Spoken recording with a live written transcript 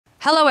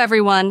Hello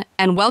everyone,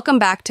 and welcome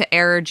back to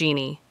Error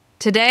Genie.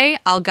 Today,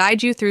 I'll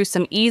guide you through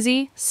some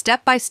easy,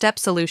 step-by-step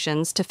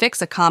solutions to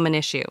fix a common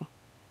issue.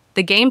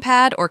 The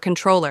Gamepad or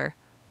controller,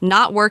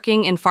 not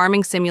working in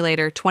Farming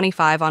Simulator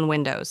 25 on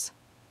Windows.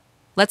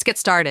 Let's get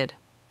started.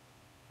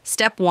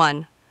 Step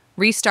 1.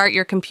 Restart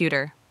your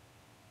computer.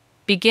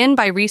 Begin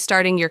by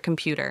restarting your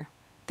computer.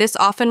 This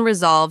often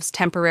resolves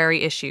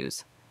temporary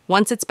issues.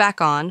 Once it's back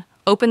on,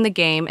 open the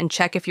game and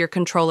check if your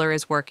controller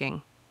is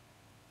working.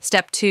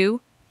 Step 2.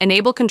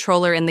 Enable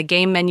controller in the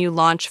game menu.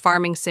 Launch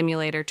Farming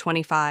Simulator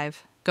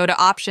 25. Go to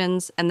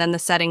Options and then the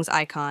Settings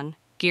icon,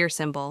 gear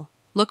symbol.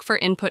 Look for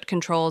Input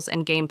Controls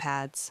and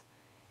Gamepads.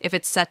 If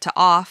it's set to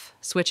off,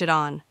 switch it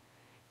on.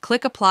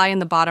 Click Apply in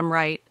the bottom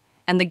right,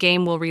 and the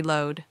game will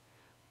reload.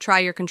 Try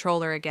your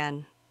controller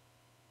again.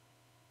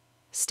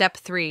 Step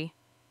 3.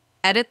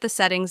 Edit the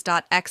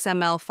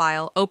Settings.xml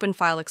file. Open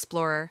File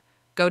Explorer.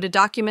 Go to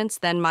Documents,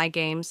 then My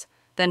Games,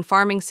 then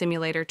Farming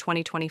Simulator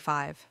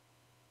 2025.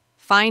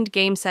 Find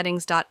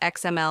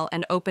GameSettings.xml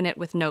and open it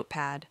with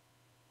Notepad.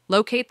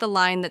 Locate the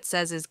line that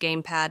says Is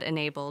Gamepad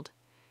enabled?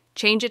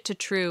 Change it to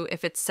True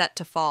if it's set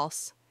to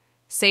False.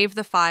 Save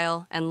the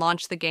file and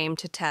launch the game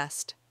to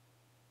test.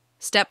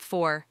 Step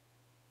 4.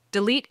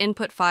 Delete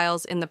input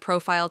files in the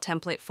Profile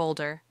Template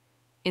folder.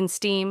 In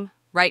Steam,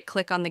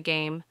 right-click on the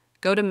game,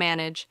 go to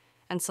Manage,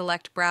 and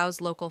select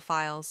Browse Local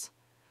Files.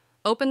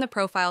 Open the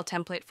Profile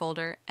Template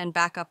folder and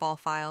back up all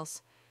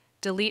files.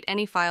 Delete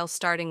any files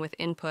starting with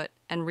input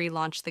and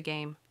relaunch the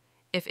game.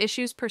 If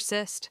issues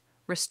persist,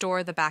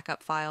 restore the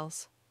backup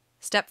files.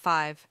 Step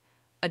 5.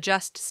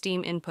 Adjust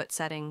Steam input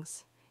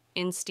settings.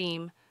 In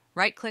Steam,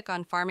 right-click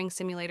on Farming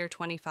Simulator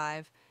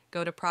 25,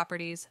 go to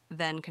Properties,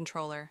 then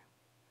Controller.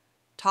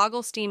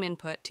 Toggle Steam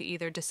input to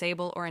either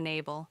disable or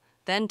enable,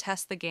 then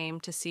test the game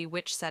to see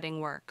which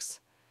setting works.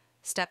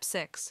 Step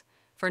 6.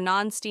 For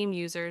non-Steam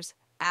users,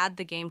 add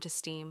the game to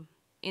Steam.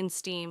 In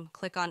Steam,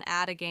 click on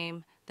Add a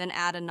Game, then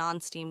add a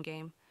non-Steam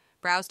game.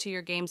 Browse to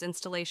your game's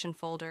installation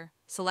folder,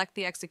 select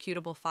the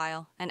executable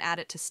file, and add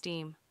it to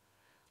Steam.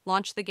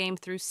 Launch the game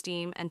through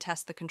Steam and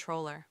test the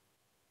controller.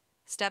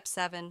 Step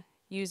 7.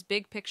 Use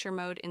Big Picture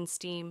Mode in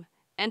Steam.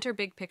 Enter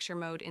Big Picture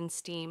Mode in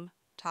Steam,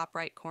 top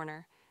right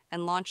corner,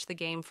 and launch the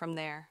game from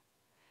there.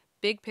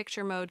 Big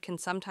Picture Mode can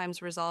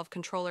sometimes resolve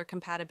controller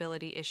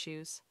compatibility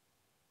issues.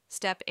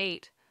 Step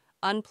 8.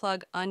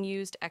 Unplug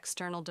unused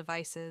external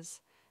devices.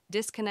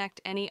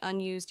 Disconnect any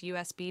unused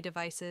USB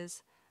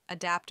devices,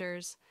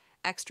 adapters,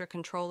 extra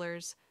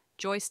controllers,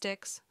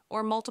 joysticks,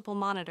 or multiple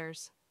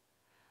monitors.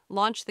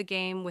 Launch the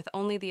game with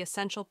only the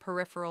essential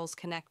peripherals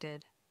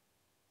connected.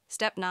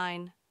 Step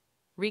 9.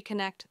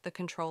 Reconnect the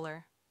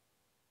controller.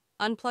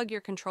 Unplug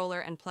your controller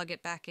and plug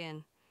it back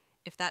in.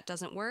 If that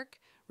doesn't work,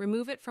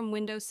 remove it from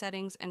Windows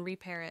Settings and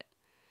repair it.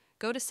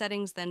 Go to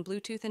Settings, then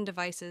Bluetooth and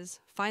Devices,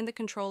 find the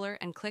controller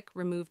and click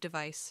Remove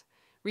Device.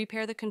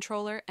 Repair the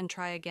controller and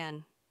try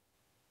again.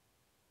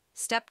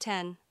 Step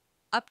 10.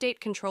 Update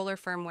controller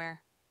firmware.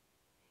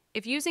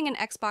 If using an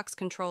Xbox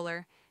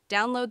controller,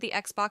 download the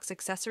Xbox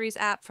Accessories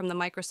app from the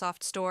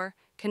Microsoft Store,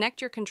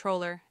 connect your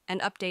controller, and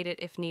update it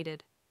if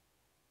needed.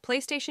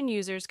 PlayStation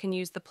users can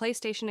use the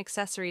PlayStation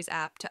Accessories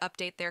app to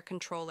update their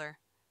controller.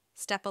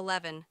 Step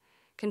 11.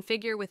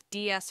 Configure with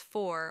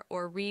DS4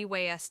 or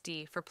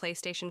ReWSD for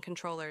PlayStation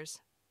controllers.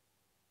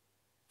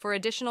 For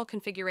additional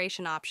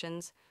configuration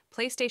options,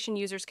 PlayStation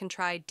users can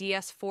try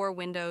DS4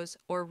 Windows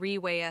or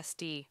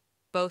ReWSD.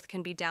 Both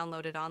can be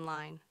downloaded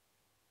online.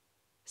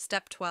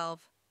 Step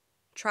 12.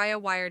 Try a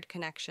wired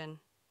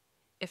connection.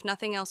 If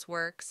nothing else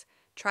works,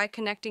 try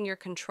connecting your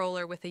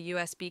controller with a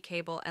USB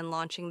cable and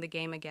launching the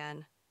game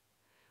again.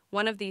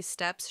 One of these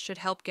steps should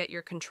help get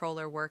your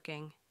controller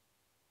working.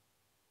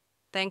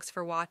 Thanks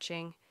for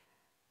watching,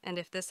 and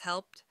if this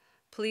helped,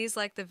 please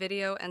like the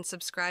video and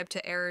subscribe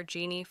to Error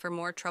Genie for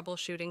more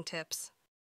troubleshooting tips.